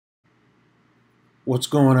What's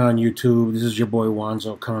going on, YouTube? This is your boy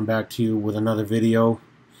Wanzo coming back to you with another video.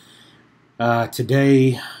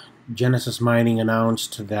 Today, Genesis Mining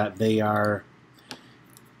announced that they're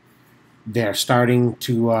starting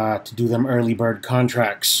to do them early bird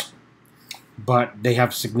contracts, but they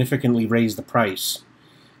have significantly raised the price.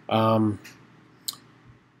 Um,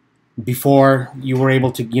 Before you were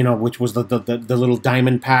able to, which was the little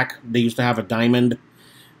diamond pack. They used to have a diamond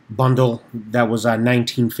bundle that was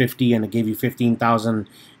 1950, and it gave you 15,000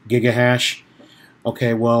 gigahash.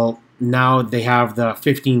 Okay, well, now they have the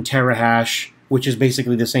 15 terahash, which is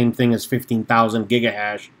basically the same thing as 15,000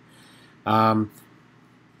 gigahash, um,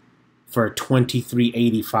 for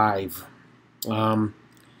 2385. Um,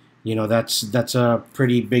 that's a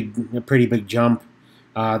pretty big jump.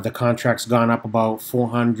 The contract's gone up about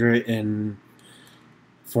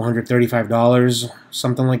 $435,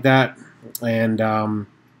 something like that, and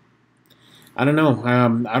I don't know.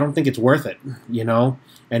 I don't think it's worth it,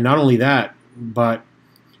 And not only that, but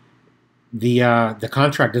the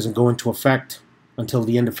contract doesn't go into effect until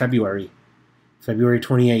the end of February, February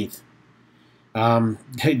 28th.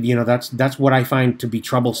 That's what I find to be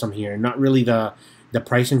troublesome here. Not really the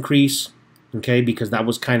price increase, okay, because that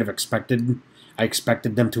was kind of expected. I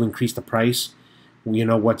expected them to increase the price.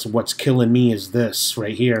 What's killing me is this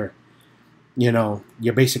right here. You're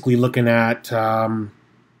basically looking at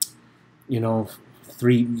you know,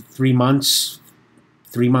 three months,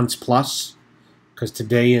 3 months plus, because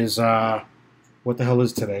today is what the hell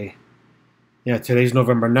is today? Yeah, today's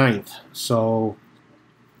November 9th. So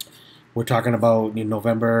we're talking about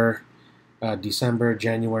November, December,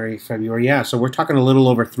 January, February. Yeah, so we're talking a little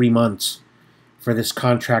over 3 months for this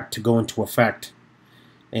contract to go into effect.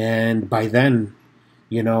 And by then,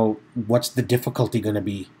 what's the difficulty going to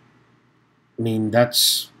be? I mean,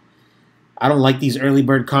 I don't like these early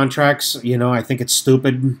bird contracts. I think it's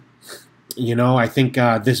stupid. I think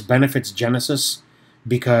this benefits Genesis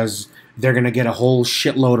because they're going to get a whole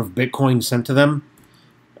shitload of Bitcoin sent to them.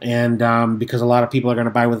 And because a lot of people are going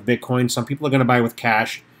to buy with Bitcoin, some people are going to buy with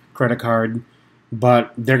cash, credit card,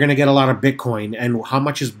 but they're going to get a lot of Bitcoin. And how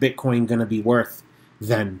much is Bitcoin going to be worth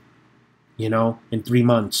then, in 3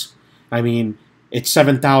 months? I mean, it's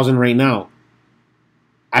 7,000 right now.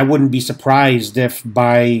 I wouldn't be surprised if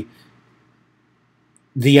by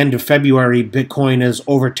the end of February, Bitcoin is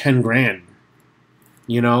over 10 grand.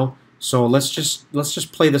 So let's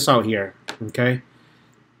just play this out here, okay?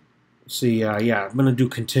 See, yeah, I'm gonna do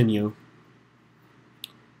continue.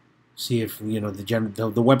 See if the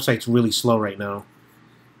website's really slow right now.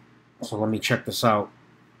 So let me check this out.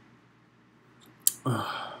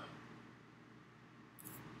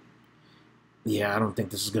 Yeah, I don't think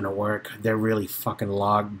this is gonna work. They're really fucking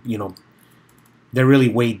they're really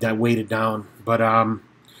weighted down. But I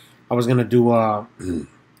was gonna do I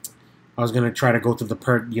was gonna try to go through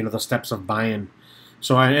the steps of buying.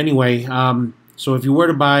 So anyway, so if you were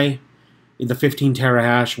to buy the 15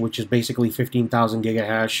 terahash, which is basically 15,000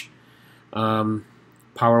 gigahash, power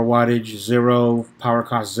wattage 0, power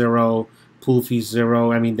cost 0, pool fees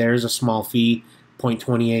 0. I mean, there is a small fee,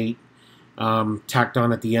 0.28, tacked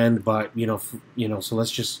on at the end, but so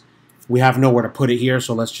we have nowhere to put it here,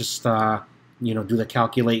 so let's just do the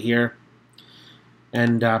calculate here.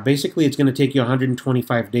 And basically, it's going to take you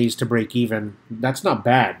 125 days to break even. That's not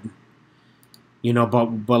bad,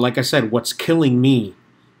 but like I said, what's killing me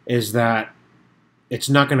is that it's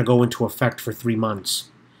not going to go into effect for 3 months,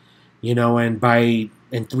 and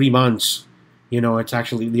in 3 months, it's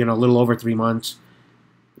actually a little over 3 months.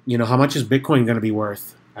 How much is Bitcoin going to be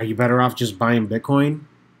worth? Are you better off just buying Bitcoin?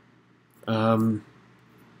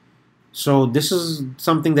 So this is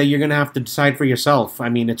something that you're going to have to decide for yourself. I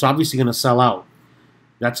mean, it's obviously going to sell out.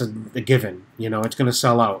 That's a given. It's going to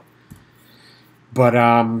sell out. But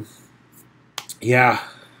yeah,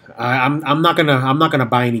 I'm not gonna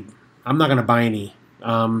buy any. I'm not gonna buy any.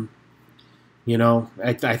 I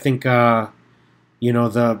think the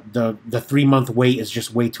 3 month wait is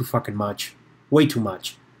just way too fucking much. Way too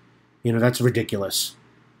much. That's ridiculous.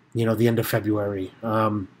 The end of February.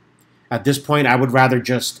 At this point, I would rather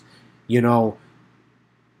just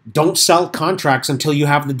don't sell contracts until you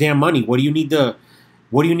have the damn money. What do you need the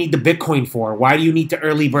Bitcoin for? Why do you need to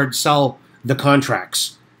early bird sell the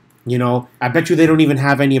contracts? I bet you they don't even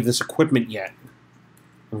have any of this equipment yet.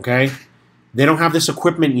 Okay? They don't have this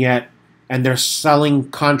equipment yet, and they're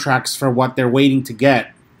selling contracts for what they're waiting to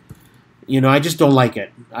get. I just don't like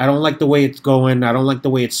it. I don't like the way it's going. I don't like the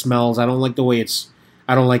way it smells. I don't like the way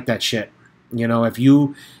I don't like that shit. If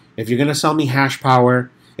you're going to sell me hash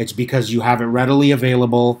power, it's because you have it readily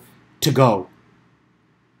available to go.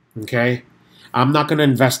 Okay? I'm not going to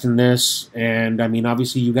invest in this, and I mean,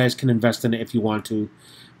 obviously, you guys can invest in it if you want to,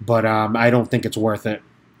 but I don't think it's worth it.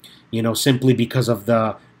 You know, simply because of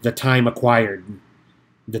the time acquired,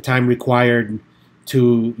 the time required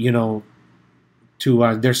to, you know,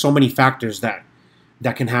 to there's so many factors that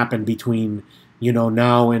can happen between, you know,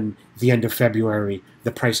 now and the end of February.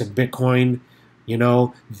 The price of Bitcoin, you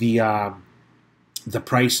know, the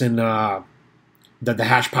price in the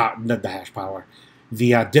hash power, not the hash power,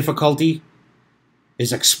 the difficulty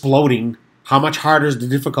is exploding. How much harder is the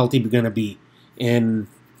difficulty going to be in,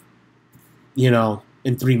 you know,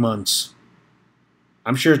 in 3 months?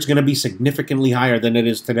 I'm sure it's going to be significantly higher than it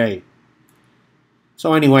is today.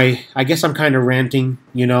 So anyway, I guess I'm kind of ranting,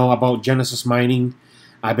 you know, about Genesis Mining.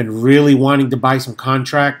 I've been really wanting to buy some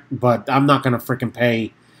contract, but I'm not going to freaking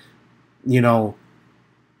pay, you know,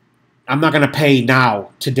 I'm not going to pay now,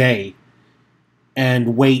 today,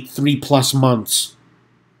 and wait 3+ months,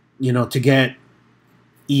 you know, to get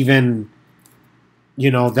even, you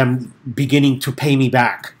know, them beginning to pay me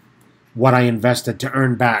back what I invested, to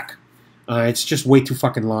earn back. It's just way too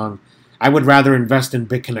fucking long. I would rather invest in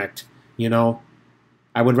BitConnect, you know.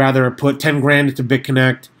 I would rather put 10 grand into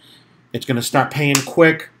BitConnect. It's going to start paying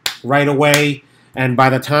quick, right away, and by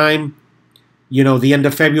the time, you know, the end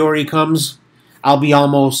of February comes, I'll be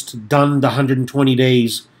almost done the 120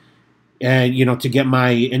 days, you know, to get my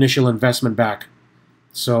initial investment back.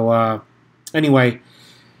 So, anyway,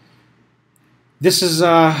 this is,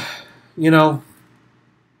 you know,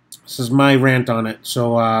 this is my rant on it.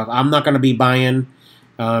 So, I'm not going to be buying.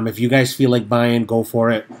 If you guys feel like buying, go for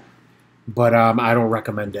it. But I don't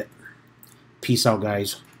recommend it. Peace out,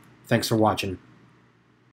 guys. Thanks for watching.